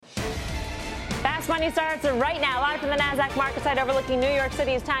Fast Money starts right now, live from the NASDAQ market site overlooking New York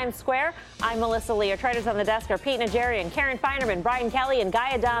City's Times Square. I'm Melissa Lee. Our traders on the desk are Pete Najarian, Karen Feinerman, Brian Kelly, and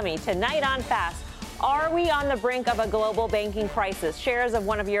Guy Adami. Tonight on Fast, are we on the brink of a global banking crisis? Shares of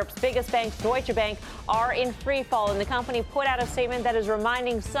one of Europe's biggest banks, Deutsche Bank, are in free fall, and the company put out a statement that is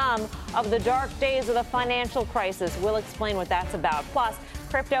reminding some of the dark days of the financial crisis. We'll explain what that's about. Plus,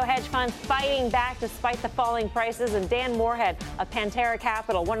 crypto hedge funds fighting back despite the falling prices. And Dan Moorhead of Pantera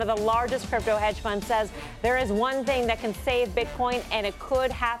Capital, one of the largest crypto hedge funds, says there is one thing that can save Bitcoin, and it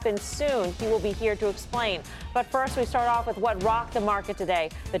could happen soon. He will be here to explain. But first, we start off with what rocked the market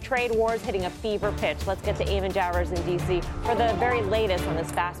today. The trade wars hitting a fever pitch. Let's get to Eamon Javers in D.C. for the very latest on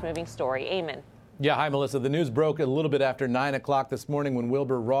this fast-moving story. Eamon. Yeah, hi, Melissa. The news broke a little bit after 9 o'clock this morning when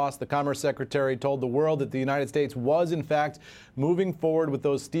Wilbur Ross, the Commerce Secretary, told the world that the United States was, in fact, moving forward with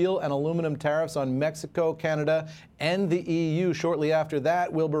those steel and aluminum tariffs on Mexico, Canada, and the EU. Shortly after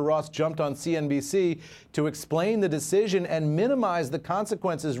that, Wilbur Ross jumped on CNBC to explain the decision and minimize the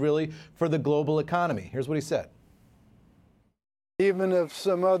consequences, really, for the global economy. Here's what he said. Even if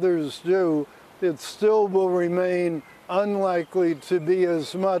some others do, it still will remain unlikely to be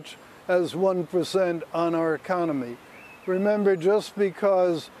as much as 1% on our economy. Remember, just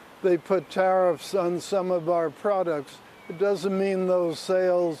because they put tariffs on some of our products, it doesn't mean those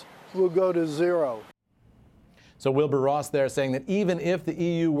sales will go to zero. So Wilbur Ross there saying that even if the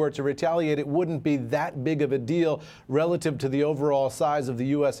EU were to retaliate, it wouldn't be that big of a deal relative to the overall size of the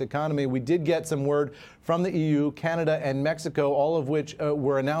U.S. economy. We did get some word from the EU, Canada, and Mexico, all of which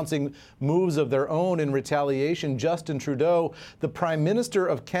were announcing moves of their own in retaliation. Justin Trudeau, the Prime Minister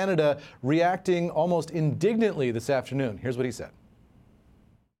of Canada, reacting almost indignantly this afternoon. Here's what he said.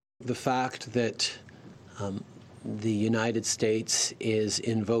 The fact that the United States is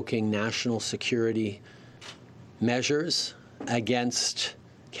invoking national security measures against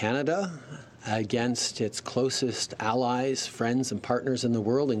Canada, against its closest allies, friends, and partners in the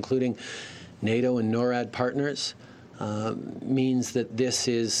world, including NATO and NORAD partners, means that this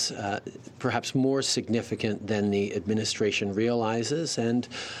is perhaps more significant than the administration realizes, and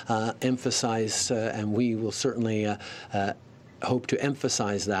and we will certainly hope to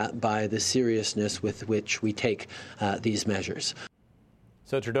emphasize that by the seriousness with which we take these measures.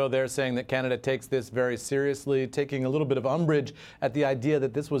 So Trudeau there saying that Canada takes this very seriously, taking a little bit of umbrage at the idea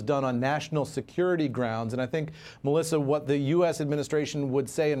that this was done on national security grounds. And I think, Melissa, what the U.S. administration would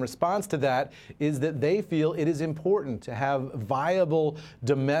say in response to that is that they feel it is important to have viable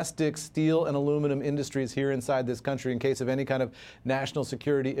domestic steel and aluminum industries here inside this country in case of any kind of national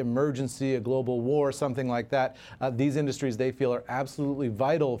security emergency, a global war, something like that. These industries, they feel, are absolutely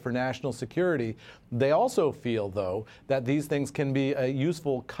vital for national security. They also feel, though, that these things can be a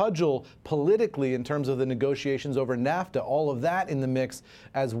useful cudgel politically in terms of the negotiations over NAFTA, all of that in the mix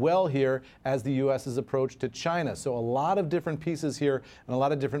as well here as the U.S.'s approach to China. So a lot of different pieces here and a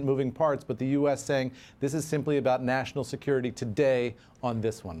lot of different moving parts, but the U.S. saying this is simply about national security today on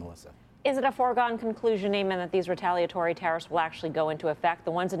this one, Melissa. Is it a foregone conclusion, Eamon, that these retaliatory tariffs will actually go into effect? The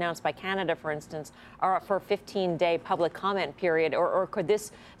ones announced by Canada, for instance, are up for a 15-day public comment period, or could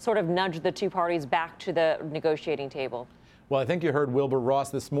this sort of nudge the two parties back to the negotiating table? Well, I think you heard Wilbur Ross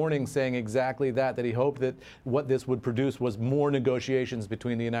this morning saying exactly that he hoped that what this would produce was more negotiations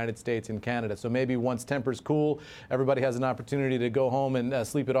between the United States and Canada. So maybe once tempers cool, everybody has an opportunity to go home and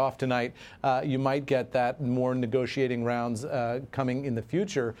sleep it off tonight. You might get that more negotiating rounds coming in the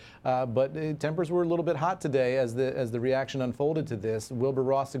future. But tempers were a little bit hot today as the reaction unfolded to this. Wilbur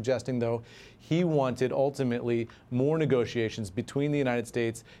Ross suggesting, though, he wanted ultimately more negotiations between the United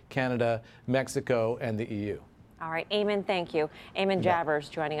States, Canada, Mexico, and the EU. All right, Eamon, thank you. Eamon Javers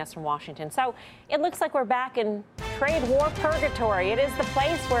joining us from Washington. So it looks like we're back in trade war purgatory. It is the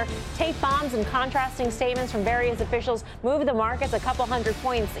place where tape bombs and contrasting statements from various officials move the markets a couple hundred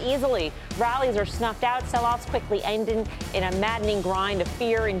points easily. Rallies are snuffed out, sell-offs quickly ending in a maddening grind of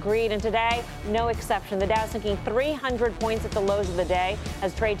fear and greed. And today, no exception. The Dow sinking 300 points at the lows of the day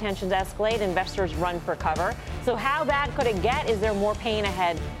as trade tensions escalate, investors run for cover. So how bad could it get? Is there more pain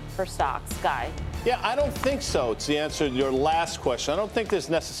ahead for stocks? Guy? Yeah, I don't think so. It's the answer to your last question. I don't think there's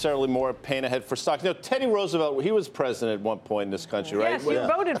necessarily more pain ahead for stocks. You know, Teddy Roosevelt, he was president at one point in this country, right? Yes,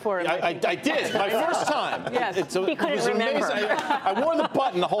 you voted for him. I did. My first time. Yes. He couldn't remember. I wore the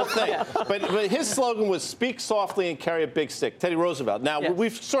button, the whole thing. Yeah. But his slogan was speak softly and carry a big stick. Teddy Roosevelt. Now,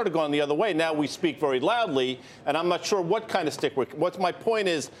 we've sort of gone the other way. Now we speak very loudly, and I'm not sure what kind of stick What's my point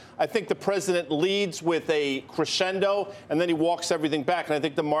is, I think the president leads with a crescendo, and then he walks everything back, and I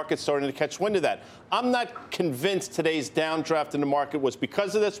think the market's starting to catch wind of that. I'm not convinced today's downdraft in the market was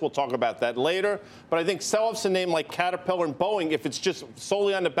because of this. We'll talk about that later. But I think sell-offs a name like Caterpillar and Boeing, if it's just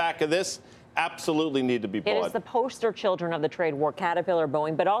solely on the back of this, absolutely need to be bought. It is the poster children of the trade war, Caterpillar,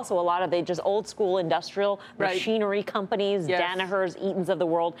 Boeing, but also a lot of the just old school industrial machinery companies, Danaher's, Eaton's of the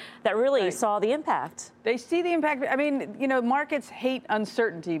world, that really saw the impact. They see the impact. I mean, you know, markets hate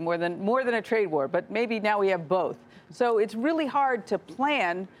uncertainty more than a trade war, but maybe now we have both. So it's really hard to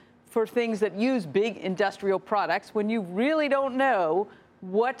plan for things that use big industrial products when you really don't know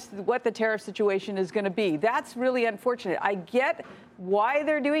what the tariff situation is going to be. That's really unfortunate. I get why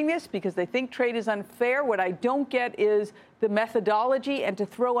they're doing this, because they think trade is unfair. What I don't get is the methodology, and to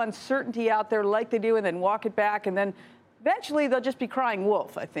throw uncertainty out there like they do and then walk it back, and then eventually they'll just be crying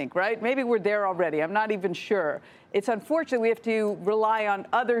wolf, I think, right? Maybe we're there already. I'm not even sure. It's unfortunate we have to rely on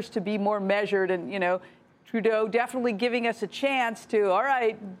others to be more measured, and, you know, Trudeau definitely giving us a chance to, all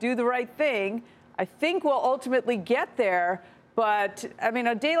right, do the right thing. I think we'll ultimately get there. But, I mean,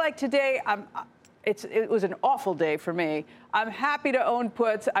 a day like today, it was an awful day for me. I'm happy to own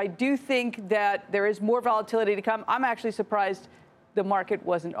puts. I do think that there is more volatility to come. I'm actually surprised the market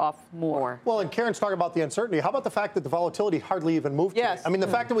wasn't off more. Well, and Karen's talking about the uncertainty. How about the fact that the volatility hardly even moved today? I mean, the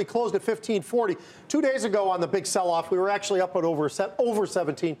fact that we closed at 1540. 2 days ago on the big sell-off, we were actually up at over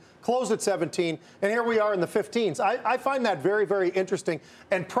 17, closed at 17, and here we are in the 15s. I find that very, very interesting,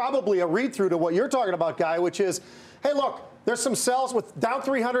 and probably a read-through to what you're talking about, Guy, which is, hey, look, there's some sells with down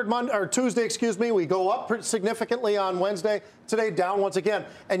 300 Tuesday, excuse me. We go up significantly on Wednesday. Today, down once again.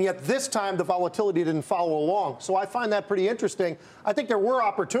 And yet this time, the volatility didn't follow along. So I find that pretty interesting. I think there were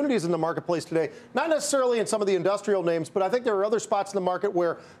opportunities in the marketplace today, not necessarily in some of the industrial names, but I think there are other spots in the market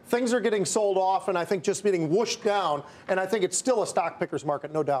where things are getting sold off and I think just getting whooshed down. And I think it's still a stock picker's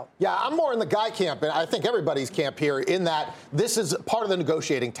market, no doubt. Yeah, I'm more in the Guy camp, and I think everybody's camp here, in that this is part of the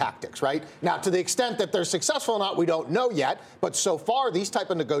negotiating tactics, right? Now, to the extent that they're successful or not, we don't know yet. But so far, these type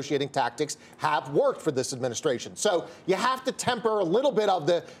of negotiating tactics have worked for this administration. So you have to temper a little bit of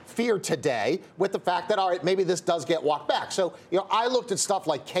the fear today with the fact that, all right, maybe this does get walked back. So, you know, I looked at stuff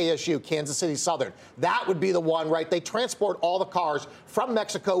like KSU, Kansas City Southern. That would be the one, right? They transport all the cars from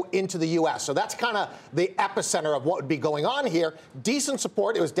Mexico into the U.S. So that's kind of the epicenter of what would be going on here. Decent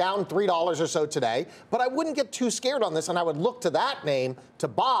support. It was down $3 or so today. But I wouldn't get too scared on this, and I would look to that name to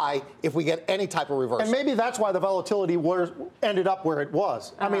buy if we get any type of reversal. And maybe that's why the volatility ended up where it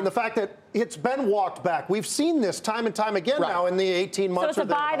was. I mean, the fact that it's been walked back. We've seen this time and time again now in the 18 months. So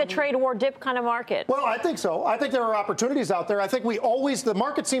it's a buy the trade war dip kind of market. Well, I think so. I think there are opportunities out there. I think the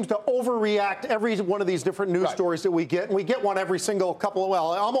market seems to overreact every one of these different news stories that we get. And we get one every single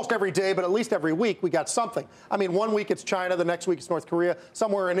almost every day, but at least every week we got something. I mean, one week it's China, the next week it's North Korea,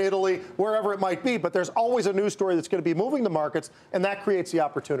 somewhere in Italy, wherever it might be. But there's always a news story that's going to be moving the markets, and that creates the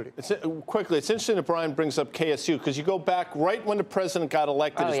opportunity. It's interesting that Brian brings up KSU, because you go back right when the president got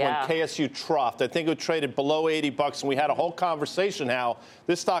elected when KSU troughed. I think it traded below $80, and we had a whole conversation how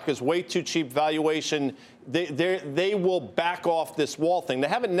this stock is way too cheap valuation. They will back off this wall thing. They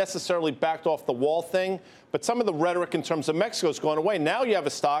haven't necessarily backed off the wall thing, but some of the rhetoric in terms of Mexico is going away. Now you have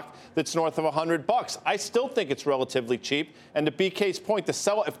a stock that's north of $100. I still think it's relatively cheap. And to BK's point,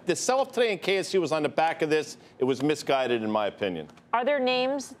 if the sell-off today in KSU was on the back of this, it was misguided, in my opinion. Are there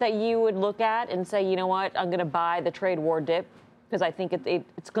names that you would look at and say, you know what, I'm going to buy the trade war dip because I think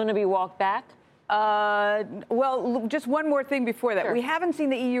it's going to be walked back? Well, just one more thing before that. Sure. We haven't seen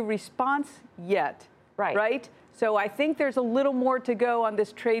the EU response yet. Right? So I think there's a little more to go on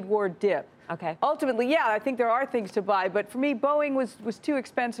this trade war dip. Okay. Ultimately, I think there are things to buy. But for me, Boeing was too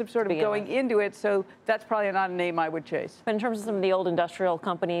expensive sort of going into it. So that's probably not a name I would chase. But in terms of some of the old industrial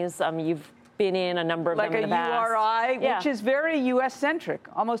companies, you've been in a number of them in the past. Like a URI, which is very U.S.-centric,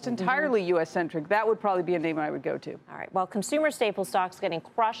 almost entirely U.S.-centric. That would probably be a name I would go to. All right. Well, consumer staple stocks getting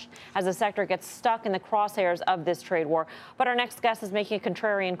crushed as the sector gets stuck in the crosshairs of this trade war. But our next guest is making a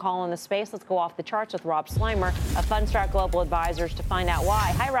contrarian call in the space. Let's go off the charts with Rob Slimer of Fundstrat Global Advisors to find out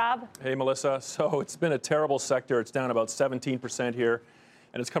why. Hi, Rob. Hey, Melissa. So it's been a terrible sector. It's down about 17% here.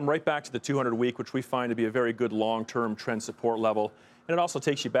 And it's come right back to the 200-week, which we find to be a very good long-term trend support level. And it also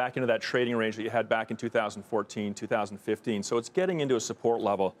takes you back into that trading range that you had back in 2014, 2015. So it's getting into a support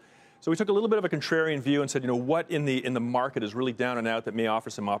level. So we took a little bit of a contrarian view and said, you know, what in the market is really down and out that may offer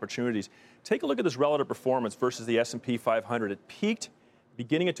some opportunities? Take a look at this relative performance versus the S&P 500. It peaked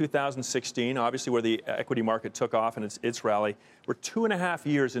beginning of 2016, obviously where the equity market took off in its rally. We're 2.5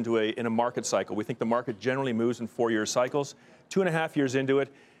 years into a market cycle. We think the market generally moves in 4-year cycles. 2.5 years into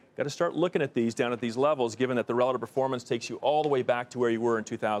it. Got to start looking at these down at these levels, given that the relative performance takes you all the way back to where you were in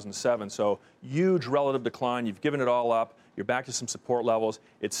 2007. So huge relative decline. You've given it all up. You're back to some support levels.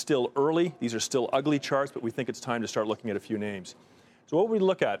 It's still early. These are still ugly charts, but we think it's time to start looking at a few names. So what we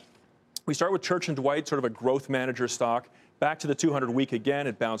look at, we start with Church & Dwight, sort of a growth manager stock. Back to the 200-week again.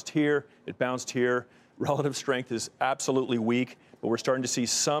 It bounced here. It bounced here. Relative strength is absolutely weak, but we're starting to see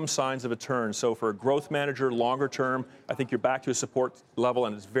some signs of a turn. So for a growth manager, longer term, I think you're back to a support level,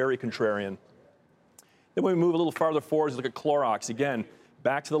 and it's very contrarian. Then when we move a little farther forward, look at Clorox. Again,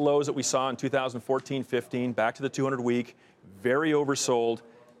 back to the lows that we saw in 2014-15, back to the 200-week, very oversold,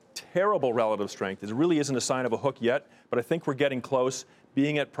 terrible relative strength. It really isn't a sign of a hook yet, but I think we're getting close.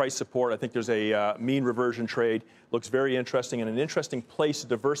 Being at price support, I think there's a mean reversion trade. Looks very interesting and an interesting place to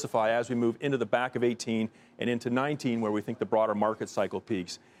diversify as we move into the back of 18 and into 19, where we think the broader market cycle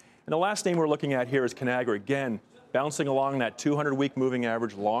peaks. And the last name we're looking at here is Conagra. Again, bouncing along that 200-week moving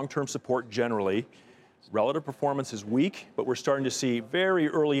average, long-term support generally. Relative performance is weak, but we're starting to see very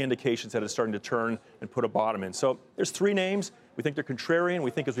early indications that it's starting to turn and put a bottom in. So there's three names. We think they're contrarian.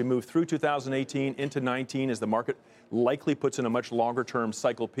 We think as we move through 2018 into 19, as the market likely puts in a much longer-term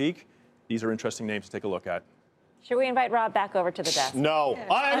cycle peak, these are interesting names to take a look at. Should we invite Rob back over to the desk? No.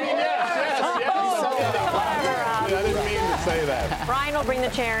 I mean, yes. Whatever, Rob. I didn't mean to say that. Ryan will bring the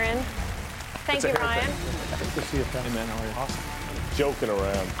chair in. Thank you, Ryan. Good to see you, Pat. Hey, man, how are you? Awesome. Joking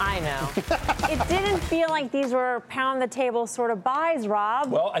around. I know. It didn't feel like these were pound the table sort of buys,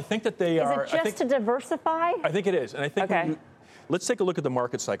 Rob. Well, I think that they are. Is it just to diversify? I think it is. And I think okay. Let's take a look at the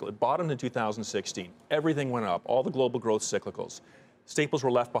market cycle. It bottomed in 2016. Everything went up, all the global growth cyclicals. Staples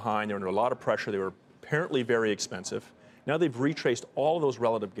were left behind. They were under a lot of pressure. They were apparently very expensive. Now they've retraced all of those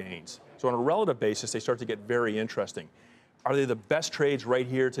relative gains. So on a relative basis, they start to get very interesting. Are they the best trades right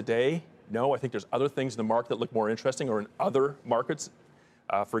here today? No, I think there's other things in the market that look more interesting, or in other markets,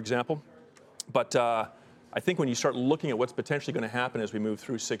 for example. But I think when you start looking at what's potentially going to happen as we move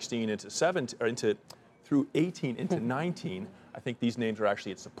through 16 into 17, or through 18 into 19, I think these names are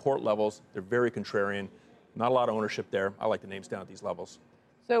actually at support levels. They're very contrarian. Not a lot of ownership there. I like the names down at these levels.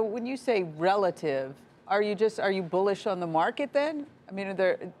 So when you say relative, are you bullish on the market then? I mean, are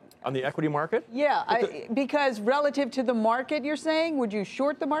there... On the equity market? Yeah, because relative to the market, you're saying, would you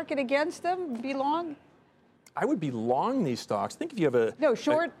short the market against them, be long? I would be long these stocks. Think if you have a... No,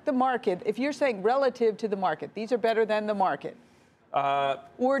 short the market. If you're saying relative to the market, these are better than the market.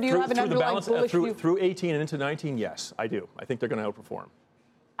 Or do you have an underlying bullish view? Through 18 and into 19, yes, I do. I think they're going to outperform.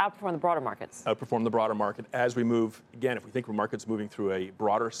 Outperform the broader markets. Outperform the broader market as we move. Again, if we think the market's moving through a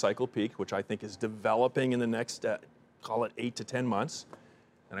broader cycle peak, which I think is developing in the next, call it 8 to 10 months,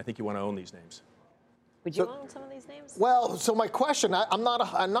 and I think you want to own these names. Would you own some of these names? Well, so my question, I'm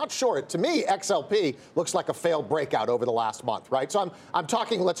not sure. To me, XLP looks like a failed breakout over the last month, right? So I'm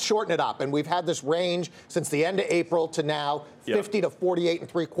talking, let's shorten it up. And we've had this range since the end of April to now, 50 to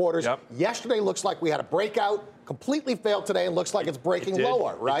 48 3/4. Yep. Yesterday looks like we had a breakout, completely failed today, and looks like it's breaking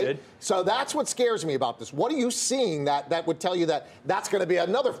lower, right? So that's what scares me about this. What are you seeing that would tell you that that's going to be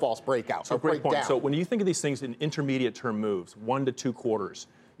another false breakout? So great point. So when you think of these things in intermediate term moves, 1 to 2 quarters,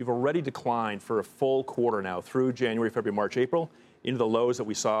 you've already declined for a full quarter now through January, February, March, April, into the lows that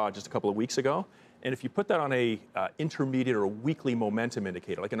we saw just a couple of weeks ago. And if you put that on a intermediate or a weekly momentum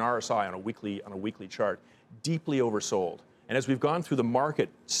indicator, like an RSI on a weekly chart, deeply oversold. And as we've gone through the market,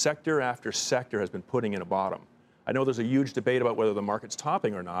 sector after sector has been putting in a bottom. I know there's a huge debate about whether the market's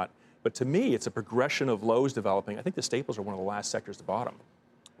topping or not, but to me, it's a progression of lows developing. I think the staples are one of the last sectors to bottom.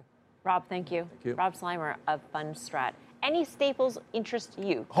 Rob, thank you. Thank you. Rob Slimer of Fundstrat. Any staples interest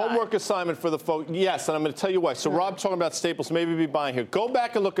you? Homework assignment for the folks. Yes, and I'm going to tell you why. So Rob talking about staples, maybe be buying here. Go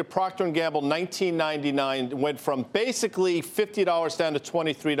back and look at Procter & Gamble, 1999. Went from basically $50 down to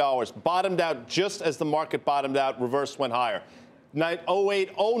 $23. Bottomed out just as the market bottomed out. Reverse went higher. 08,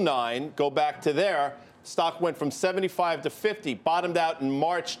 09, go back to there. Stock went from 75 to 50. Bottomed out in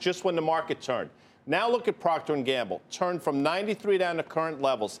March just when the market turned. Now look at Procter & Gamble. Turned from 93 down to current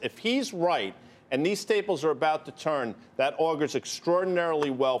levels. If he's right, and these staples are about to turn, that augurs extraordinarily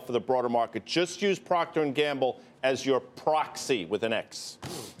well for the broader market. Just use Procter & Gamble as your proxy with an X.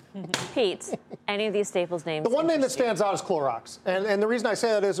 Pete, any of these staples names? The one name that stands out is Clorox. And the reason I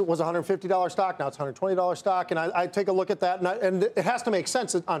say that is it was a $150 stock. Now it's a $120 stock. And I take a look at that, and it has to make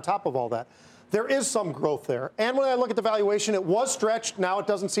sense on top of all that. There is some growth there. And when I look at the valuation, it was stretched. Now it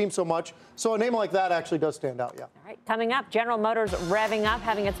doesn't seem so much. So a name like that actually does stand out, yeah. All right, coming up, General Motors revving up,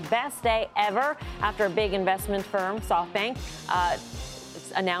 having its best day ever after a big investment firm, SoftBank,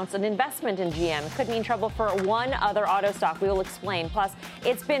 announced an investment in GM. It could mean trouble for one other auto stock. We will explain. Plus,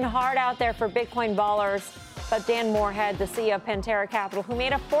 it's been hard out there for Bitcoin ballers. But Dan Moorhead, the CEO of Pantera Capital, who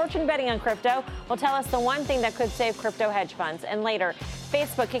made a fortune betting on crypto, will tell us the one thing that could save crypto hedge funds. And later,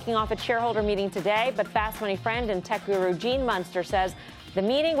 Facebook kicking off its shareholder meeting today, but Fast Money friend and tech guru Gene Munster says the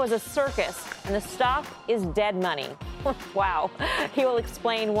meeting was a circus and the stock is dead money. Wow. He will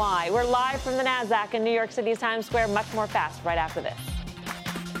explain why. We're live from the NASDAQ in New York City's Times Square. Much more fast right after this.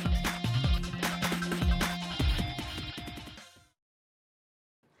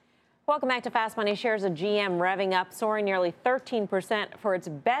 Welcome back to Fast Money. Shares of GM revving up, soaring nearly 13% for its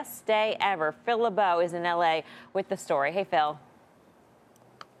best day ever. Phil LeBeau is in L.A. with the story. Hey, Phil.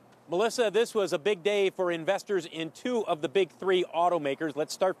 Melissa, this was a big day for investors in two of the big three automakers.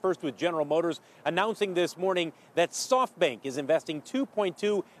 Let's start first with General Motors announcing this morning that SoftBank is investing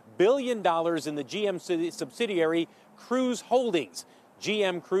 $2.2 billion in the GM subsidiary Cruise Holdings.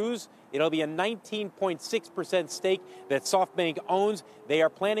 GM Cruise, it'll be a 19.6% stake that SoftBank owns. They are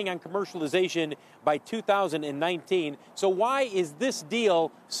planning on commercialization by 2019. So why is this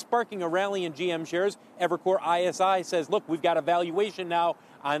deal sparking a rally in GM shares? Evercore ISI says, look, we've got a valuation now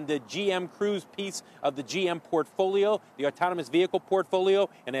on the GM Cruise piece of the GM portfolio, the autonomous vehicle portfolio,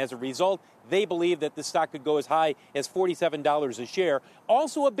 and as a result, they believe that the stock could go as high as $47 a share.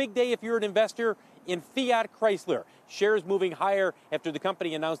 Also a big day if you're an investor in Fiat Chrysler. Shares moving higher after the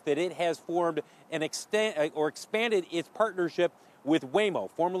company announced that it has formed an expanded its partnership with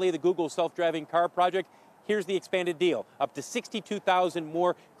Waymo, formerly the Google self-driving car project. Here's the expanded deal. Up to 62,000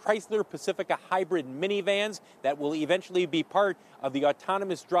 more Chrysler Pacifica hybrid minivans that will eventually be part of the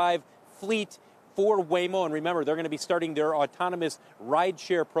autonomous drive fleet for Waymo. And remember, they're going to be starting their autonomous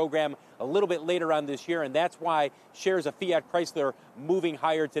rideshare program a little bit later on this year. And that's why shares of Fiat Chrysler moving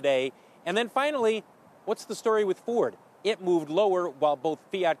higher today. And then finally, what's the story with Ford? It moved lower while both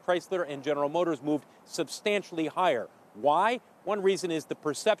Fiat Chrysler and General Motors moved substantially higher. Why? One reason is the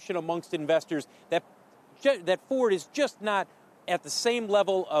perception amongst investors that Ford is just not at the same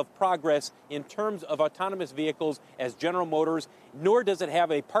level of progress in terms of autonomous vehicles as General Motors, nor does it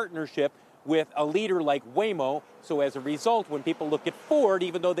have a partnership with a leader like Waymo. So as a result, when people look at Ford,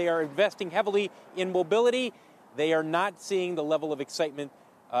 even though they are investing heavily in mobility, they are not seeing the level of excitement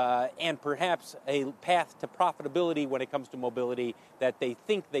and perhaps a path to profitability when it comes to mobility that they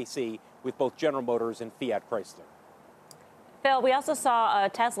think they see with both General Motors and Fiat Chrysler. Phil, we also saw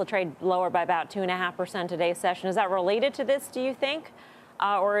Tesla trade lower by about 2.5% today's session. Is that related to this, do you think?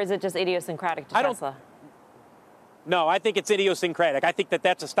 Or is it just idiosyncratic to Tesla? No, I think it's idiosyncratic. I think that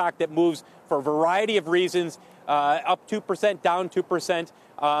that's a stock that moves for a variety of reasons, up 2%, down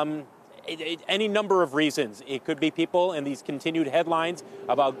 2%. Any number of reasons. It could be people and these continued headlines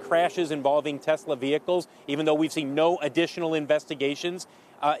about crashes involving Tesla vehicles, even though we've seen no additional investigations.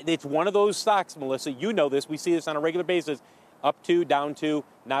 It's one of those stocks, Melissa. You know this. We see this on a regular basis. Up 2, down 2,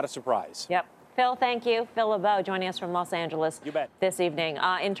 not a surprise. Yep. Phil, thank you. Phil LeBeau joining us from Los Angeles this evening.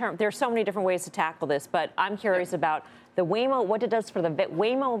 There's so many different ways to tackle this, but I'm curious about the Waymo, what it does for the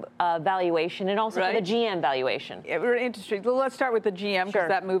Waymo valuation and also for the GM valuation. Yeah, we're interested. Well, let's start with the GM because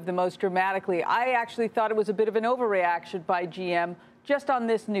that moved the most dramatically. I actually thought it was a bit of an overreaction by GM just on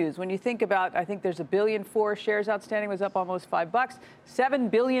this news. When you think about, I think there's $1.4 billion shares outstanding, was up almost $5. $7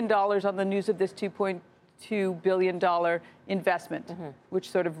 billion on the news of this $2.2 billion investment,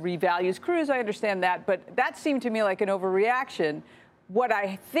 which sort of revalues Cruise. I understand that, but that seemed to me like an overreaction. What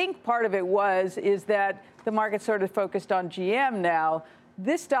I think part of it is that the market sort of focused on GM now.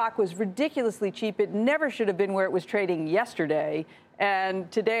 This stock was ridiculously cheap. It never should have been where it was trading yesterday. And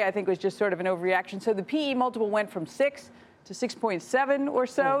today, I think, was just sort of an overreaction. So the PE multiple went from 6 to 6.7 or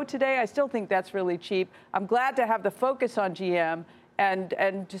so today. I still think that's really cheap. I'm glad to have the focus on GM and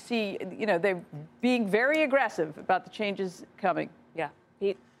to see, they're being very aggressive about the changes coming. Yeah.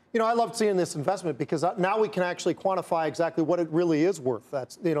 Pete? I love seeing this investment because now we can actually quantify exactly what it really is worth.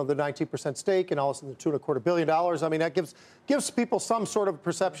 That's, the 19% stake and also the $2.25 billion. I mean, that gives people some sort of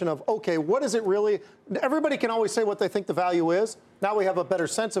perception of, okay, what is it really? Everybody can always say what they think the value is. Now we have a better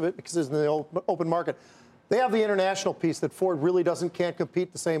sense of it because it's in the open market. They have the international piece that Ford really can't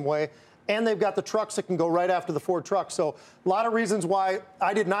compete the same way. And they've got the trucks that can go right after the Ford trucks. So a lot of reasons why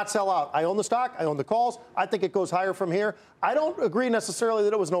I did not sell out. I own the stock. I own the calls. I think it goes higher from here. I don't agree necessarily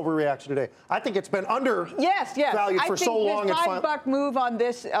that it was an overreaction today. I think it's been valued for so long. I think this $5 move on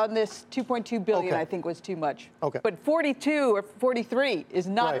this $2.2 billion, I think, was too much. Okay. But 42 or 43 is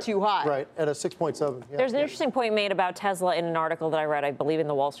not too high. Right, at a 6.7. Yeah. There's an interesting point made about Tesla in an article that I read, I believe, in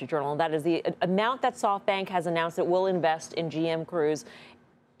the Wall Street Journal, and that is the amount that SoftBank has announced it will invest in GM Cruise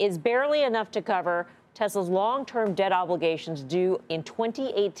is barely enough to cover Tesla's long-term debt obligations due in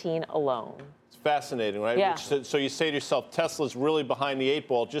 2018 alone. It's fascinating, right? Yeah. So you say to yourself, Tesla's really behind the 8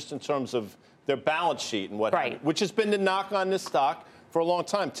 ball just in terms of their balance sheet and what have you, which has been the knock on this stock for a long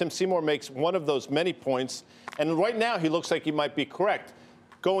time. Tim Seymour makes one of those many points, and right now he looks like he might be correct.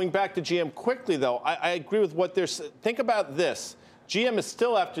 Going back to GM quickly, though, I agree with what they're saying. Think about this. GM is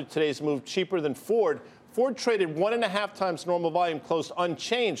still, after today's move, cheaper than Ford. Ford traded 1.5 times normal volume, closed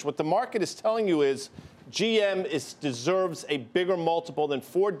unchanged. What the market is telling you is GM deserves a bigger multiple than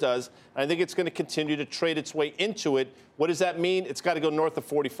Ford does. And I think it's going to continue to trade its way into it. What does that mean? It's got to go north of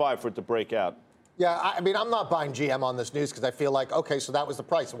 45 for it to break out. Yeah, I mean, I'm not buying GM on this news because I feel like, okay, so that was the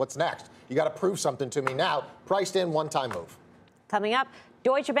price. What's next? You got to prove something to me now. Priced in, one-time move. Coming up,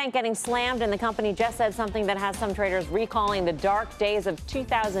 Deutsche Bank getting slammed, and the company just said something that has some traders recalling the dark days of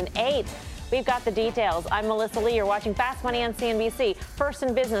 2008. We've got the details. I'm Melissa Lee. You're watching Fast Money on CNBC. First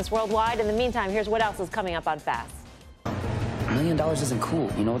in business worldwide. In the meantime, here's what else is coming up on Fast. $1 million isn't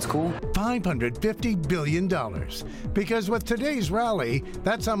cool. You know what's cool? $550 billion. Because with today's rally,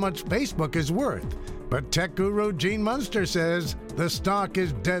 that's how much Facebook is worth. But tech guru Gene Munster says the stock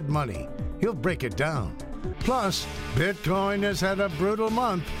is dead money. He'll break it down. Plus, Bitcoin has had a brutal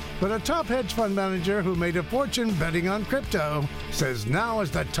month, but a top hedge fund manager who made a fortune betting on crypto says now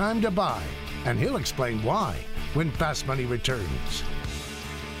is the time to buy. And he'll explain why when Fast Money returns.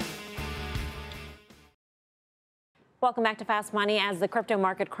 Welcome back to Fast Money. As the crypto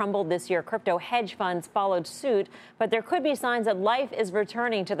market crumbled this year, crypto hedge funds followed suit, but there could be signs that life is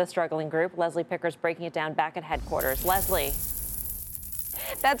returning to the struggling group. Leslie Picker's breaking it down back at headquarters. Leslie.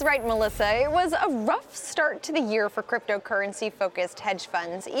 That's right, Melissa. It was a rough start to the year for cryptocurrency-focused hedge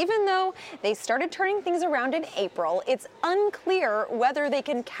funds. Even though they started turning things around in April, it's unclear whether they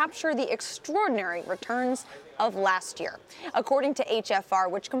can capture the extraordinary returns of last year. According to HFR,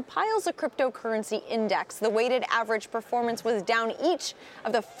 which compiles a cryptocurrency index, the weighted average performance was down each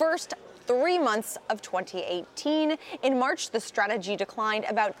of the first 3 months of 2018. In March, the strategy declined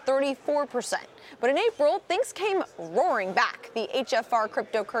about 34%. But in April, things came roaring back. The HFR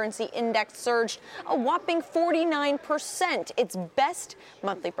cryptocurrency index surged a whopping 49%, its best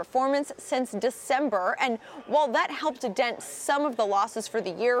monthly performance since December. And while that helped dent some of the losses for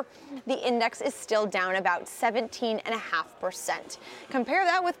the year, the index is still down about 17.5%. Compare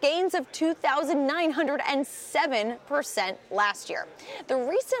that with gains of 2,907% last year. The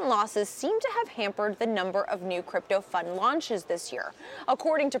recent losses seem to have hampered the number of new crypto fund launches this year.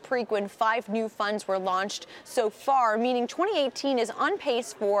 According to Preqin, 5 new funds were launched so far, meaning 2018 is on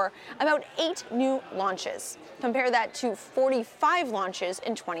pace for about 8 new launches. Compare that to 45 launches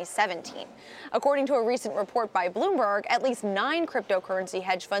in 2017. According to a recent report by Bloomberg, at least 9 cryptocurrency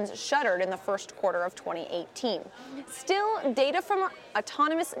hedge funds shuttered in the first quarter of 2018. Still, data from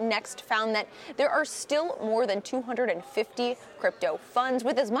Autonomous Next found that there are still more than 250 crypto funds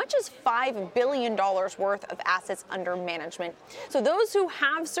with as much as $5 billion worth of assets under management. So those who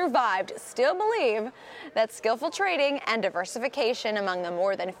have survived still believe that skillful trading and diversification among the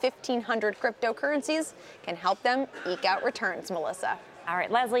more than 1,500 cryptocurrencies can help them eke out returns, Melissa. All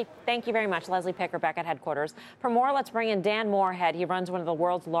right, Leslie, thank you very much. Leslie Picker back at headquarters. For more, let's bring in Dan Moorhead. He runs one of the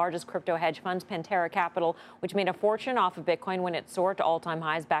world's largest crypto hedge funds, Pantera Capital, which made a fortune off of Bitcoin when it soared to all-time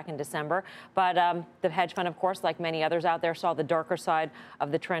highs back in December. But the hedge fund, of course, like many others out there, saw the darker side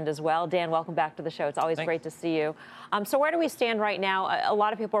of the trend as well. Dan, welcome back to the show. It's always great to see you. So where do we stand right now? A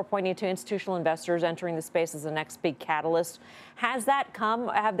lot of people are pointing to institutional investors entering the space as the next big catalyst. Has that come?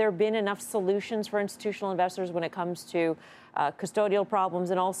 Have there been enough solutions for institutional investors when it comes to custodial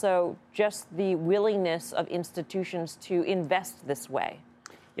problems and also just the willingness of institutions to invest this way?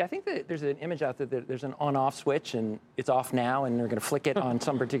 Yeah, I think that there's an image out there that there's an on-off switch and it's off now and they're going to flick it on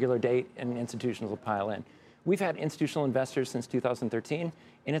some particular date and institutions will pile in. We've had institutional investors since 2013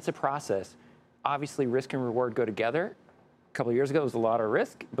 and it's a process. Obviously, risk and reward go together. A couple of years ago, there was a lot of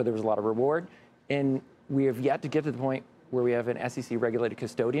risk, but there was a lot of reward. And we have yet to get to the point where we have an SEC-regulated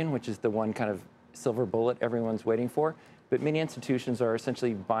custodian, which is the one kind of silver bullet everyone's waiting for. But many institutions are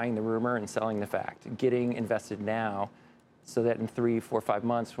essentially buying the rumor and selling the fact, getting invested now so that in 3, 4, 5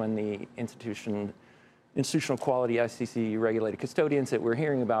 months when the institutional quality SEC-regulated custodians that we're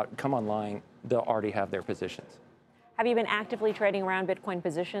hearing about come online, they'll already have their positions. Have you been actively trading around Bitcoin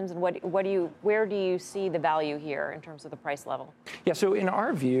positions, and where do you see the value here in terms of the price level? Yeah, so in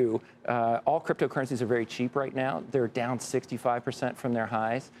our view, all cryptocurrencies are very cheap right now. They're down 65% from their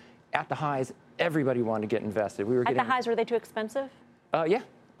highs. At the highs, everybody wanted to get invested. At the highs, were they too expensive? Yeah,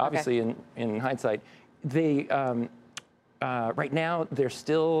 obviously in hindsight. They right now, they're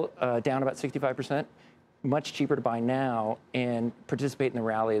still down about 65%. Much cheaper to buy now and participate in the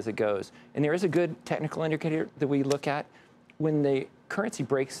rally as it goes. And there is a good technical indicator that we look at. When the currency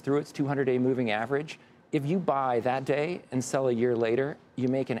breaks through its 200-day moving average, if you buy that day and sell a year later, you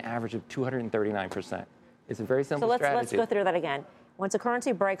make an average of 239%. It's a very simple strategy. So let's go through that again. Once a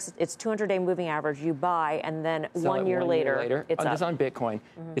currency breaks its 200-day moving average, you buy, and then one year later, it's up. It's on Bitcoin.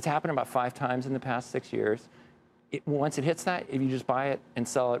 It's happened about 5 times in the past 6 years. Once it hits that, if you just buy it and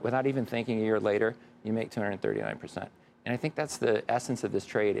sell it without even thinking a year later, you make 239%. And I think that's the essence of this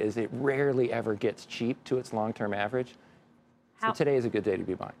trade, is it rarely ever gets cheap to its long-term average. So today is a good day to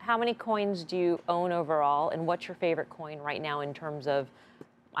be buying. How many coins do you own overall, and what's your favorite coin right now in terms of,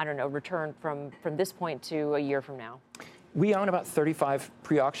 I don't know, return from this point to a year from now? We own about 35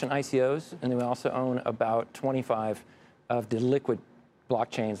 pre-auction ICOs, and then we also own about 25 of the liquid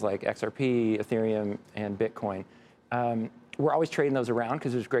blockchains like XRP, Ethereum, and Bitcoin. We're always trading those around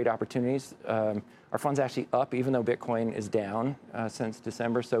because there's great opportunities. Our fund's actually up, even though Bitcoin is down since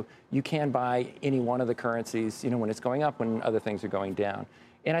December. So you can buy any one of the currencies, when it's going up, when other things are going down.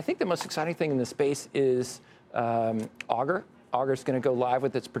 And I think the most exciting thing in this space is Augur. Augur's going to go live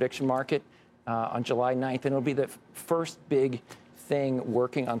with its prediction market on July 9th, and it'll be the first big thing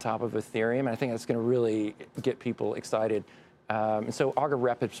working on top of Ethereum. And I think that's going to really get people excited. And so Augur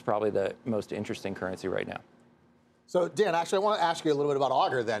Rep is probably the most interesting currency right now. So, Dan, actually, I want to ask you a little bit about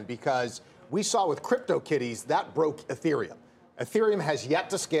Augur then, because we saw with CryptoKitties that broke Ethereum. Ethereum has yet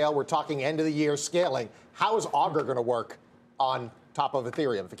to scale. We're talking end of the year scaling. How is Augur going to work on top of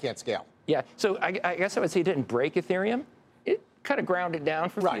Ethereum if it can't scale? Yeah, so I guess I would say it didn't break Ethereum. It kind of ground it down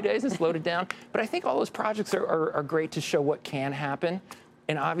for a few days and slowed it down. But I think all those projects are great to show what can happen.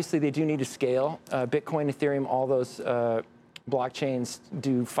 And obviously, they do need to scale. Bitcoin, Ethereum, all those blockchains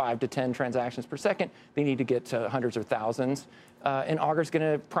do 5 to 10 transactions per second. They need to get to hundreds or thousands. And Augur's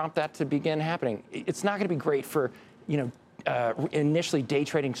going to prompt that to begin happening. It's not going to be great for, initially day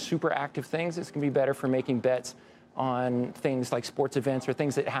trading super active things. It's going to be better for making bets on things like sports events or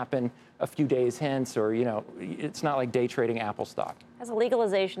things that happen a few days hence, or, it's not like day trading Apple stock. Has the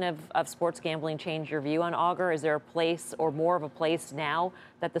legalization of sports gambling changed your view on Augur? Is there a place, or more of a place now,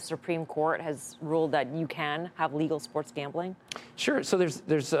 that the Supreme Court has ruled that you can have legal sports gambling? Sure. So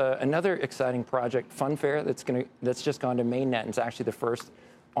there's another exciting project, Funfair, that's just gone to mainnet, and it's actually the first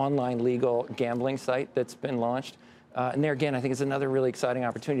online legal gambling site that's been launched. And there again, I think it's another really exciting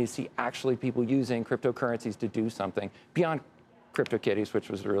opportunity to see actually people using cryptocurrencies to do something beyond CryptoKitties, which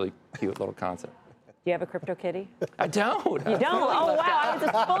was a really cute little concept. Do you have a crypto kitty? I don't. You don't? Oh, wow. I was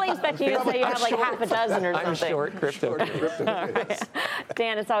just fully expecting you to say you have like half a dozen or something. I'm short crypto. Right.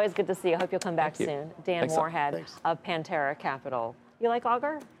 Dan, it's always good to see you. I hope you'll come back soon. Dan Moorhead of Pantera Capital. You like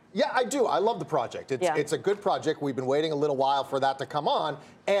Augur? Yeah, I do. I love the project. It's a good project. We've been waiting a little while for that to come on.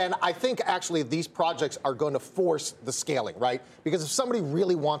 And I think actually these projects are going to force the scaling, right? Because if somebody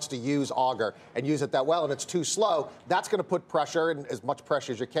really wants to use Augur and use it that well and it's too slow, that's going to put pressure, and as much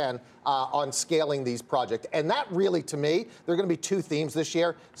pressure as you can, on scaling these projects. And that really, to me, there are going to be two themes this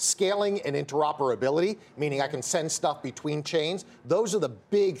year: scaling and interoperability, meaning I can send stuff between chains. Those are the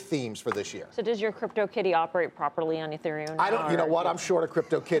big themes for this year. So does your CryptoKitty operate properly on Ethereum? I don't. You know what? I'm short of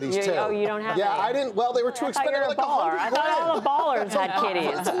CryptoKitties too. Oh, you don't have? Yeah, any? I didn't. Well, they were too expensive. You're like a baller. I thought all the ballers had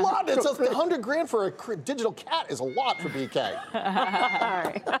kitties. It's a lot. It's $100,000 for a digital cat is a lot for BK.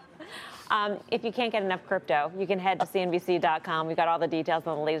 All right. If you can't get enough crypto, you can head to CNBC.com. We've got all the details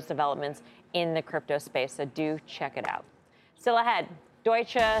on the latest developments in the crypto space, so do check it out. Still ahead,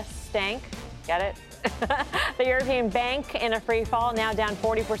 Deutsche Stank. Get it? The European bank in a free fall, now down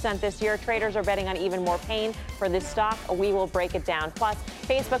 40% this year. Traders are betting on even more pain for this stock. We will break it down. Plus,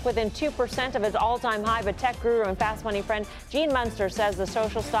 Facebook within 2% of its all-time high, but tech guru and fast money friend Gene Munster says the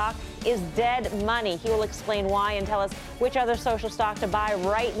social stock is dead money. He will explain why and tell us which other social stock to buy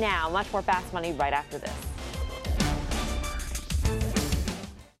right now. Much more fast money right after this.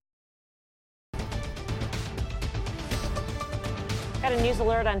 Got a news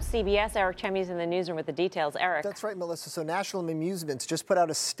alert on CBS. Eric Chemi's in the newsroom with the details. Eric. That's right, Melissa. So National Amusements just put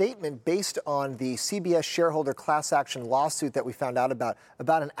out a statement based on the CBS shareholder class action lawsuit that we found out about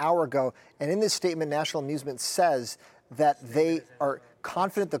an hour ago. And in this statement, National Amusements says that they are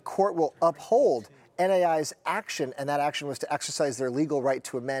confident the court will uphold NAI's action, and that action was to exercise their legal right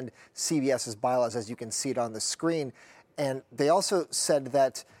to amend CBS's bylaws, as you can see it on the screen. And they also said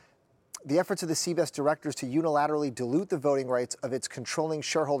that the efforts of the CBS directors to unilaterally dilute the voting rights of its controlling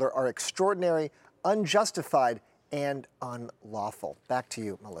shareholder are extraordinary, unjustified, and unlawful. Back to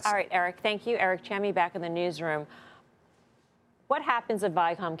you, Melissa. All right, Eric. Thank you. Eric Chemi back in the newsroom. What happens if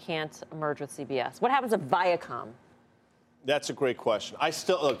Viacom can't merge with CBS? What happens if Viacom? That's a great question.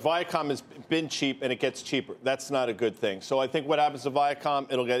 Look, Viacom has been cheap and it gets cheaper. That's not a good thing. So I think what happens to Viacom,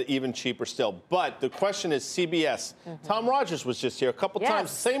 it'll get even cheaper still. But the question is CBS. Mm-hmm. Tom Rogers was just here a couple times,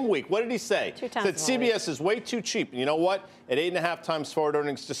 same week. What did he say? 2 times. He said CBS is way too cheap. And you know what? At 8.5 times forward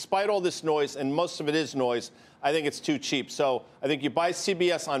earnings, despite all this noise, and most of it is noise, I think it's too cheap. So I think you buy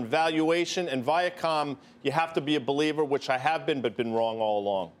CBS on valuation, and Viacom, you have to be a believer, which I have been, but been wrong all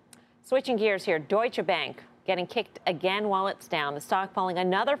along. Switching gears here, Deutsche Bank. getting kicked again while it's down. The stock falling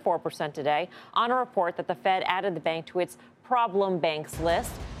another 4% today on a report that the Fed added the bank to its problem banks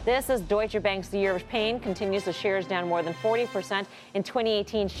list. This as Deutsche Bank's year of pain continues. The shares down more than 40% in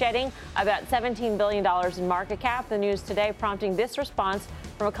 2018, shedding about $17 billion in market cap. The news today prompting this response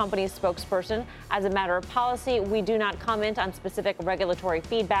from a company's spokesperson. As a matter of policy, we do not comment on specific regulatory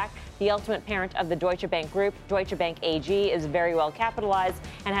feedback. The ultimate parent of the Deutsche Bank Group, Deutsche Bank AG, is very well capitalized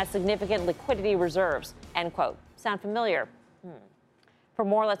and has significant liquidity reserves, end quote. Sound familiar? For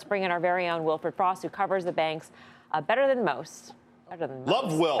more, let's bring in our very own Wilfred Frost, who covers the banks better than most.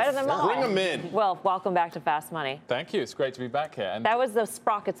 Love Wilf. Better than most. Bring him in. Wilf, welcome back to Fast Money. Thank you. It's great to be back here. And that was the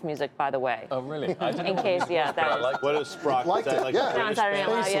Sprockets music, by the way. Oh, really? I didn't in case, yeah. That was, what is Sprockets? Liked it, like yeah. On Saturday Night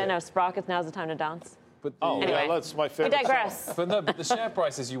Live, yeah, no, Sprockets, now's the time to dance. But anyway, yeah, that's my favorite. I digress. Song. But no, but the share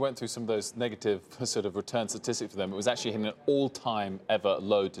prices, you went through some of those negative sort of return statistics for them. It was actually hitting an all-time ever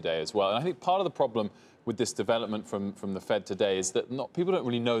low today as well. And I think part of the problem with this development from the Fed today is that people don't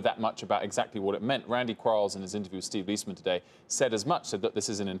really know that much about exactly what it meant. Randy Quarles, in his interview with Steve Leisman today, said as much, said that this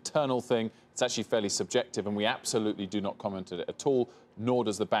is an internal thing. It's actually fairly subjective, and we absolutely do not comment on it at all, nor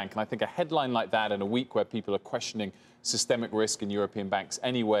does the bank. And I think a headline like that in a week where people are questioning systemic risk in European banks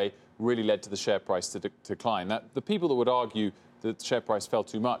anyway really led to the share price to decline. Now, the people that would argue that the share price fell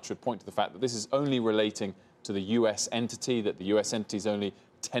too much would point to the fact that this is only relating to the U.S. entity, that the U.S. entity is only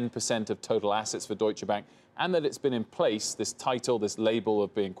 10% of total assets for Deutsche Bank, and that it's been in place, this title, this label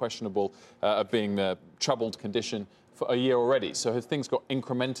of being questionable, of being troubled condition for a year already. So have things got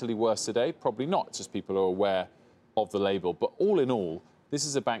incrementally worse today? Probably not. It's just people are aware of the label. But all in all, this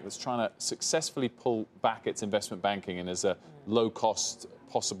is a bank that's trying to successfully pull back its investment banking in as a low-cost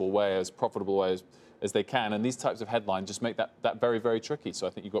possible way, as profitable way as they can. And these types of headlines just make that very, very tricky. So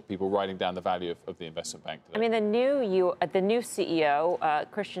I think you've got people writing down the value of the investment bank today. I mean, the new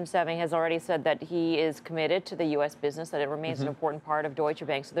CEO, Christian Sewing, has already said that he is committed to the U.S. business, that it remains an important part of Deutsche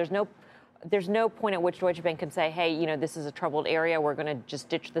Bank. So there's no point at which Deutsche Bank can say, hey, you know, this is a troubled area. We're going to just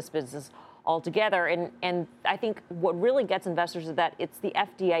ditch this business altogether. And I think what really gets investors is that it's the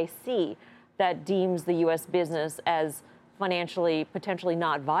FDIC that deems the U.S. business as financially potentially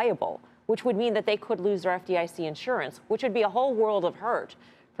not viable, which would mean that they could lose their FDIC insurance, which would be a whole world of hurt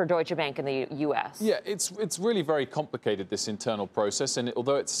for Deutsche Bank in the U.S. Yeah, it's really very complicated, this internal process. And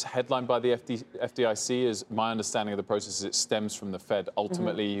although it's headlined by the FDIC, is my understanding of the process is it stems from the Fed.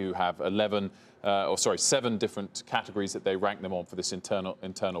 Ultimately, you have 7 different categories that they rank them on for this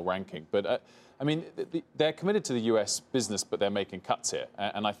internal ranking. But I mean, they're committed to the U.S. business, but they're making cuts here.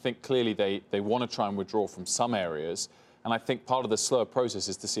 And I think clearly they want to try and withdraw from some areas. And I think part of the slower process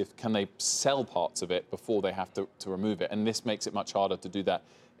is to see if can they sell parts of it before they have to remove it. And this makes it much harder to do that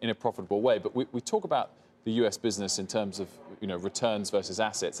in a profitable way. But we talk about the U.S. business in terms of returns versus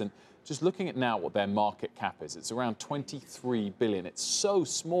assets. And just looking at now what their market cap is, it's around $23 billion. It's so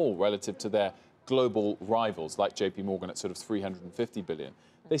small relative to their global rivals like JP Morgan at sort of $350 billion.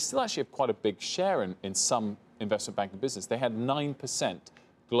 They still actually have quite a big share in some investment banking business. They had 9%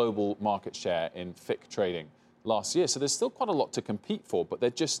 global market share in FICC trading last year. So there's still quite a lot to compete for, but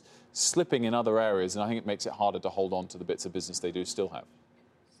they're just slipping in other areas, and I think it makes it harder to hold on to the bits of business they do still have.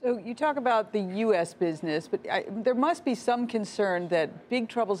 So you talk about the U.S. business, but there must be some concern that big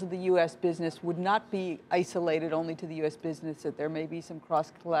troubles of the U.S. business would not be isolated only to the U.S. business, that there may be some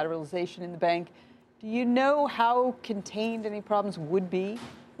cross-collateralization in the bank. Do you know how contained any problems would be?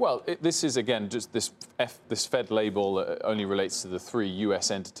 Well, this is, again, just this Fed label only relates to the 3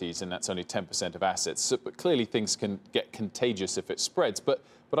 U.S. entities, and that's only 10% of assets. So, but clearly things can get contagious if it spreads. But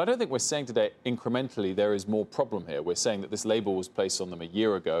I don't think we're saying today incrementally there is more problem here. We're saying that this label was placed on them a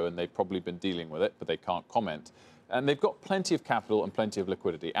year ago, and they've probably been dealing with it, but they can't comment. And they've got plenty of capital and plenty of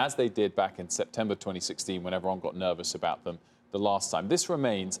liquidity, as they did back in September 2016 when everyone got nervous about them the last time. This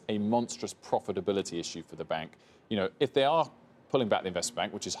remains a monstrous profitability issue for the bank. If they are pulling back the investment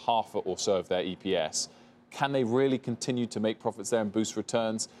bank, which is half or so of their EPS, can they really continue to make profits there and boost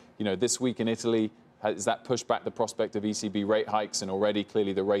returns? This week in Italy, has that pushed back the prospect of ECB rate hikes? And already,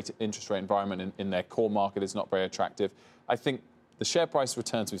 clearly, the interest rate environment in their core market is not very attractive. I think the share price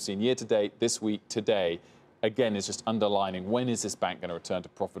returns we've seen year to date, this week, today, again, is just underlining when is this bank going to return to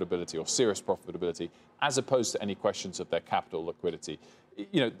profitability or serious profitability, as opposed to any questions of their capital liquidity.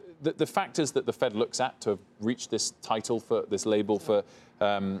 The factors that the Fed looks at to have reached this title for this label for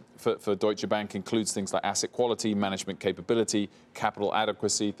Deutsche Bank includes things like asset quality, management capability, capital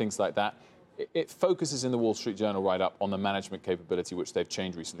adequacy, things like that. It focuses in the Wall Street Journal write-up on the management capability, which they've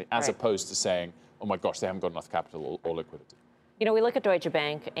changed recently, as opposed to saying, oh my gosh, they haven't got enough capital or liquidity. We look at Deutsche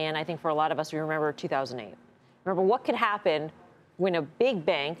Bank, and I think for a lot of us, we remember 2008. Remember what could happen when a big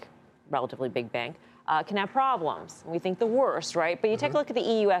bank, relatively big bank, can have problems. We think the worst, right? But you take a look at the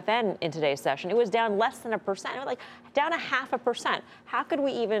EUFN in today's session. It was down less than 1%, like down 0.5%. How could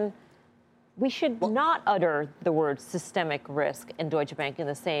we even... We should not utter the word systemic risk and Deutsche Bank in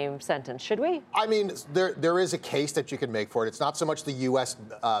the same sentence, should we? I mean, there is a case that you can make for it. It's not so much the U.S.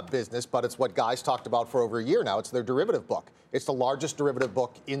 Business, but it's what Guy's talked about for over a year now. It's their derivative book. It's the largest derivative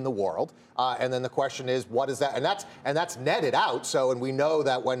book in the world. And then the question is, what is that? And that's netted out. So, and we know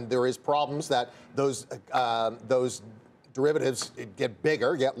that when there is problems, that those derivatives get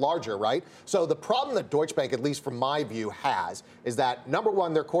bigger, get larger, right? So the problem that Deutsche Bank, at least from my view, has is that, number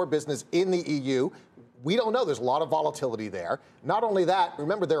one, their core business in the EU, we don't know. There's a lot of volatility there. Not only that,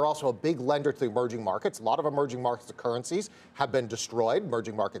 remember, they're also a big lender to the emerging markets. A lot of emerging markets currencies have been destroyed.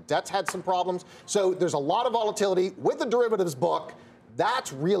 Emerging market debt's had some problems. So there's a lot of volatility with the derivatives book.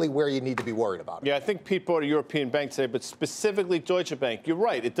 That's really where you need to be worried about it. Yeah, I think Pete bought a European bank today, but specifically Deutsche Bank. You're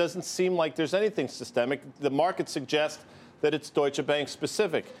right. It doesn't seem like there's anything systemic. The market suggests that it's Deutsche Bank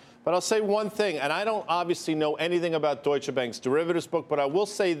specific. But I'll say one thing, and I don't obviously know anything about Deutsche Bank's derivatives book, but I will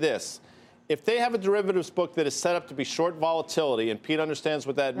say this. If they have a derivatives book that is set up to be short volatility, and Pete understands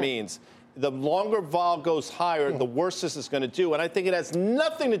what that means, the longer vol goes higher, the worse this is going to do. And I think it has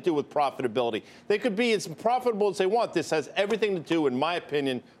nothing to do with profitability. They could be as profitable as they want. This has everything to do, in my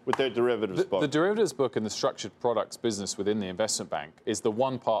opinion, with their derivatives book. The derivatives book and the structured products business within the investment bank is the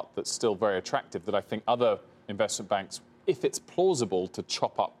one part that's still very attractive that I think other investment banks, if it's plausible to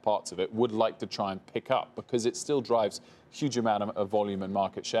chop up parts of it, would like to try and pick up, because it still drives huge amount of volume and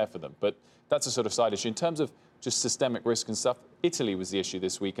market share for them. But that's a sort of side issue. In terms of just systemic risk and stuff, Italy was the issue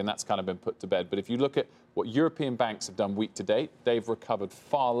this week, and that's kind of been put to bed. But if you look at what European banks have done week to date, they've recovered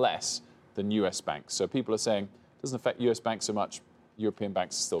far less than US banks. So people are saying it doesn't affect US banks so much. European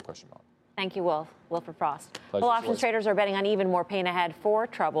banks are still a question mark. Thank you, Wolf. Wilfred Frost. Pleasure. Well, options traders are betting on even more pain ahead for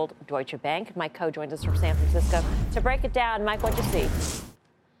troubled Deutsche Bank. Mike Coe joins us from San Francisco to break it down. Mike, what'd you see?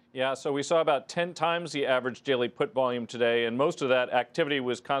 Yeah, so we saw about 10 times the average daily put volume today, and most of that activity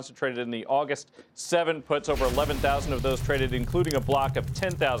was concentrated in the August 7 puts. Over 11,000 of those traded, including a block of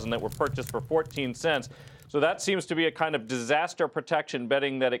 10,000 that were purchased for 14 cents. So that seems to be a kind of disaster protection,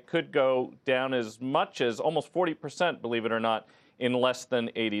 betting that it could go down as much as almost 40%, believe it or not, in less than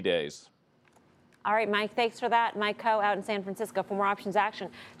 80 days. All right, Mike, thanks for that. Mike Coe out in San Francisco. For more options action,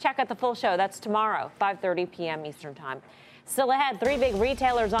 check out the full show. That's tomorrow, 5:30 p.m. Eastern Time. Still ahead, three big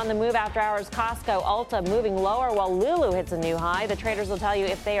retailers on the move after hours. Costco, Ulta moving lower while Lulu hits a new high. The traders will tell you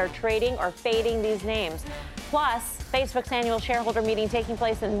if they are trading or fading these names. Plus, Facebook's annual shareholder meeting taking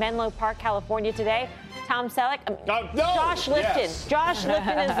place in Menlo Park, California today. Tom Selleck, Josh Lipton. Yes. Josh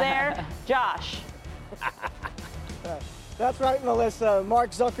Lipton is there. Josh. That's right, Melissa. Mark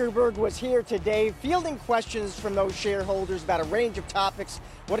Zuckerberg was here today fielding questions from those shareholders about a range of topics.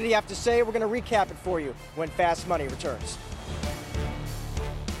 What did he have to say? We're going to recap it for you when Fast Money returns.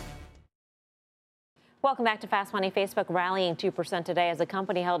 Welcome back to Fast Money. Facebook rallying 2% today as the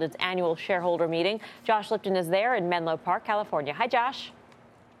company held its annual shareholder meeting. Josh Lipton is there in Menlo Park, California. Hi, Josh.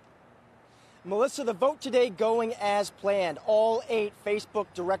 Melissa, the vote today going as planned. All 8 Facebook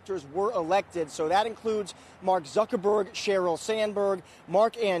directors were elected, so that includes Mark Zuckerberg, Sheryl Sandberg,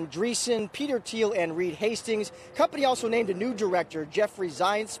 Mark Andreessen, Peter Thiel, and Reed Hastings. Company also named a new director, Jeffrey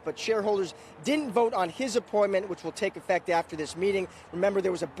Zients, but shareholders didn't vote on his appointment, which will take effect after this meeting. Remember,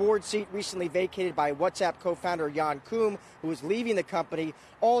 there was a board seat recently vacated by WhatsApp co-founder Jan Koum, who is leaving the company.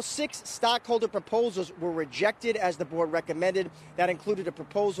 All 6 stockholder proposals were rejected as the board recommended. That included a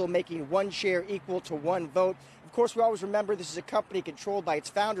proposal making 1 share equal to 1 vote. Of course, we always remember this is a company controlled by its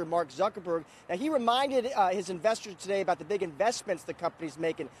founder, Mark Zuckerberg. Now, he reminded his investors today about the big investments the company's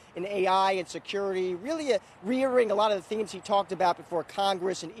making in AI and security, really reiterating a lot of the themes he talked about before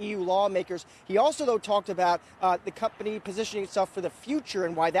Congress and EU lawmakers. He also, though, talked about the company positioning itself for the future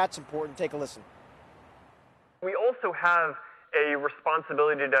and why that's important. Take a listen. We also have a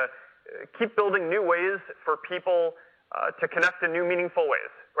responsibility to keep building new ways for people to connect in new, meaningful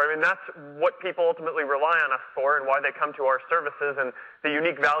ways. Right? I mean, that's what people ultimately rely on us for and why they come to our services and the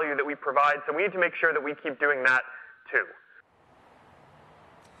unique value that we provide. So we need to make sure that we keep doing that, too.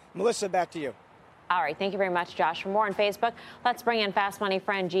 Melissa, back to you. All right. Thank you very much, Josh. For more on Facebook, let's bring in Fast Money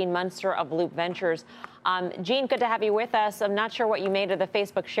friend Gene Munster of Loop Ventures. Gene, good to have you with us. I'm not sure what you made of the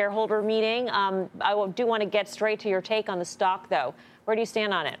Facebook shareholder meeting. I do want to get straight to your take on the stock, though. Where do you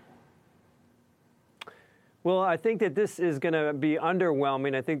stand on it? Well, I think that this is going to be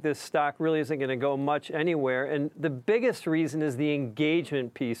underwhelming. I think this stock really isn't going to go much anywhere. And the biggest reason is the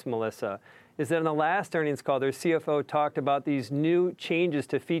engagement piece, Melissa, is that in the last earnings call, their CFO talked about these new changes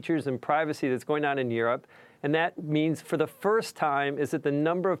to features and privacy that's going on in Europe. And that means for the first time is that the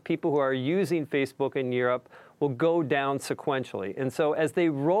number of people who are using Facebook in Europe will go down sequentially. And so as they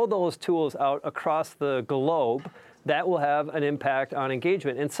roll those tools out across the globe, that will have an impact on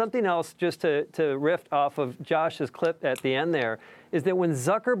engagement. And something else, just to riff off of Josh's clip at the end there, is that when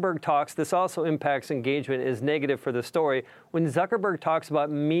Zuckerberg talks, this also impacts engagement, is negative for the story. When Zuckerberg talks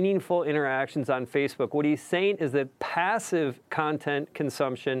about meaningful interactions on Facebook, what he's saying is that passive content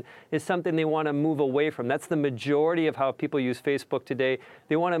consumption is something they want to move away from. That's the majority of how people use Facebook today.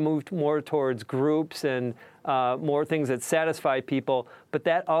 They want to move more towards groups and more things that satisfy people, but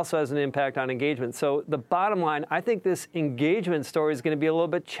that also has an impact on engagement. So the bottom line, I think this engagement story is going to be a little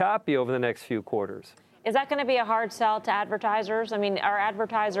bit choppy over the next few quarters. Is that going to be a hard sell to advertisers? I mean, are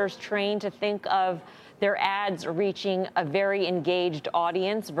advertisers trained to think of their ads reaching a very engaged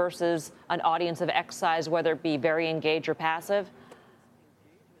audience versus an audience of X size, whether it be very engaged or passive?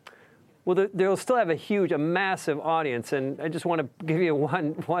 Well, they'll still have a massive audience, and I just want to give you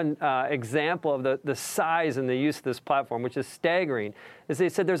one example of the size and the use of this platform, which is staggering. As they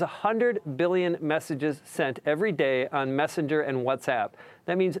said, there's 100 billion messages sent every day on Messenger and WhatsApp.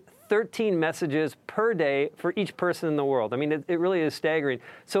 That means 13 messages per day for each person in the world. I mean, it really is staggering.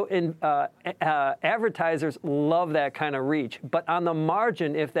 So advertisers love that kind of reach, but on the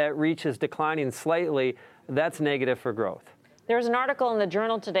margin, if that reach is declining slightly, that's negative for growth. There's an article in the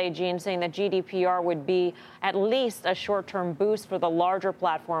Journal today, Gene, saying that GDPR would be at least a short-term boost for the larger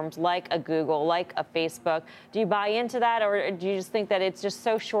platforms like a Google, like a Facebook. Do you buy into that, or do you just think that it's just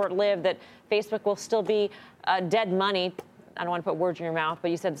so short-lived that Facebook will still be dead money? I don't want to put words in your mouth,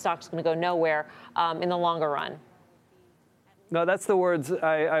 but you said the stock's going to go nowhere in the longer run. No, that's the words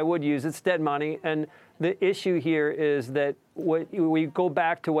I would use. It's dead money. And the issue here is that we go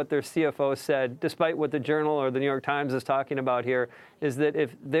back to what their CFO said, despite what the Journal or the New York Times is talking about here, is that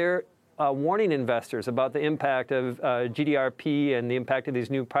if they're warning investors about the impact of GDPR and the impact of these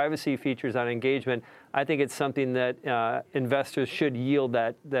new privacy features on engagement, I think it's something that investors should yield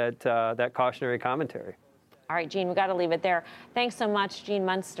that cautionary commentary. All right, Gene, we've got to leave it there. Thanks so much, Gene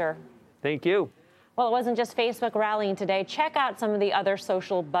Munster. Thank you. Well, it wasn't just Facebook rallying today. Check out some of the other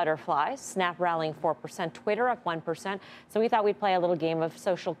social butterflies. Snap rallying 4%, Twitter up 1%. So we thought we'd play a little game of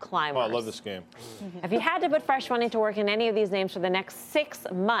social climbers. Oh, I love this game. If you had to put fresh money to work in any of these names for the next 6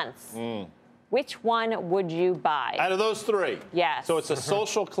 months, which one would you buy? Out of those three? Yes. So it's a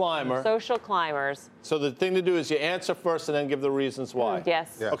social climber. Social climbers. So the thing to do is you answer first and then give the reasons why.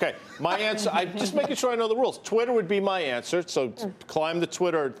 Yes. Yeah. Okay. My answer, I'm just making sure I know the rules. Twitter would be my answer. So climb the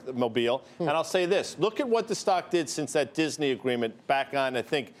Twitter mobile. And I'll say this. Look at what the stock did since that Disney agreement back on, I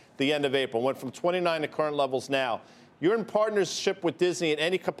think, the end of April. Went from 29 to current levels now. You're in partnership with Disney in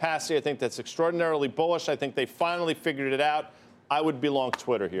any capacity. I think that's extraordinarily bullish. I think they finally figured it out. I would be long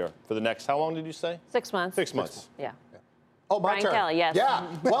Twitter here for the next, how long did you say? 6 months. 6 months. Yeah. Oh, my Brian turn. Kelly, yes. Yeah.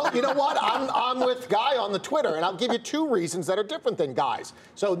 Well, you know what? I'm with Guy on the Twitter, and I'll give you two reasons that are different than Guy's.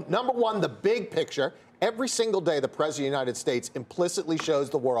 So, number one, the big picture. Every single day, the President of the United States implicitly shows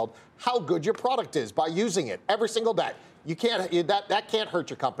the world how good your product is by using it. Every single day. You can't, that can't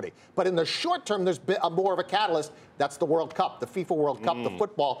hurt your company. But in the short term, there's more of a catalyst. That's the World Cup, the FIFA World Cup, the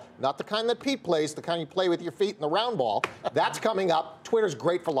football, not the kind that Pete plays, the kind you play with your feet in the round ball. That's coming up. Twitter's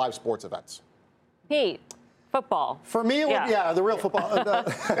great for live sports events. Pete, football. For me, the real football.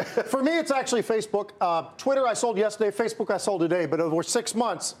 For me, it's actually Facebook. Twitter, I sold yesterday. Facebook, I sold today. But over 6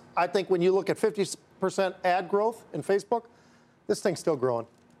 months, I think when you look at 50% ad growth in Facebook, this thing's still growing.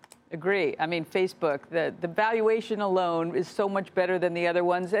 Agree. I mean, Facebook, the valuation alone is so much better than the other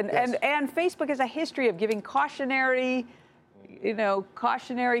ones. And, yes. and Facebook has a history of giving cautionary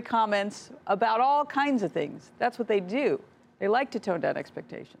comments about all kinds of things. That's what they do. They like to tone down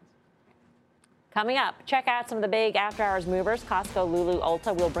expectations. Coming up, check out some of the big after-hours movers. Costco, Lulu,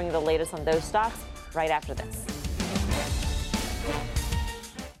 Ulta. We'll bring you the latest on those stocks right after this.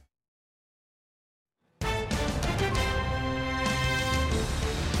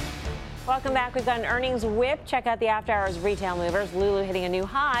 Welcome back. We've got an earnings whip. Check out the after-hours retail movers. Lulu hitting a new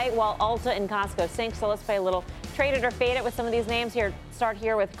high, while Ulta and Costco sink. So let's play a little trade it or fade it with some of these names here. Start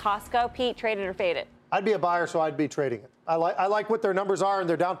here with Costco. Pete, trade it or fade it? I'd be a buyer, so I'd be trading it. I like what their numbers are, and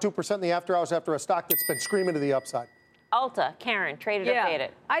they're down 2% in the after-hours after a stock that's been screaming to the upside. Ulta, Karen, trade it or fade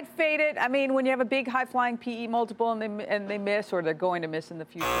it? I'd fade it. I mean, when you have a big high-flying PE multiple and they miss, or they're going to miss in the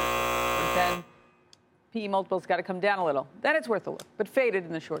future, then PE multiple's got to come down a little. Then it's worth a look, but fade it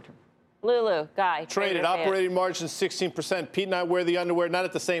in the short term. Lulu, Guy. Traded. Operating margin 16%. Pete and I wear the underwear, not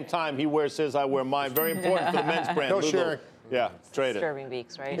at the same time. He wears his, I wear mine. Very important for the men's brand. No Lulu. sharing. Yeah, trade it. Disturbing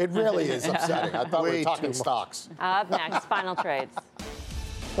beaks, right? It really is upsetting. I thought we were talking stocks. Up next, final trades.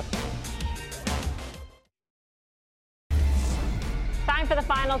 for the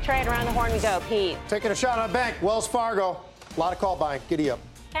final trade. Around the horn we go. Pete. Taking a shot on a bank. Wells Fargo. A lot of call buying. Giddy up.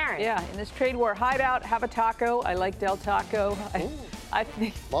 Karen. Yeah, in this trade war hideout, have a taco. I like Del Taco. I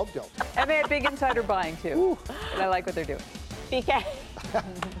think. Love Del Taco. And they had big insider buying, too. And I like what they're doing. BK.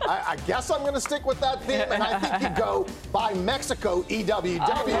 I guess I'm going to stick with that theme, and I think you go buy Mexico EWW. Oh,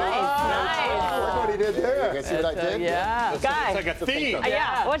 nice. Look what he did there. You guys see what I did? Yeah. Guy. It's like a theme.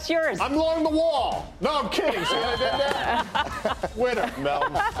 Yeah. What's yours? I'm along the wall. No, I'm kidding. See what I did there? Winner, Mel.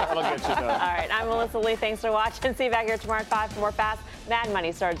 That'll get you done. All right. I'm Melissa Lee. Thanks for watching. See you back here tomorrow at 5 for more Fast. Mad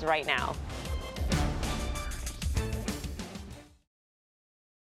Money starts right now.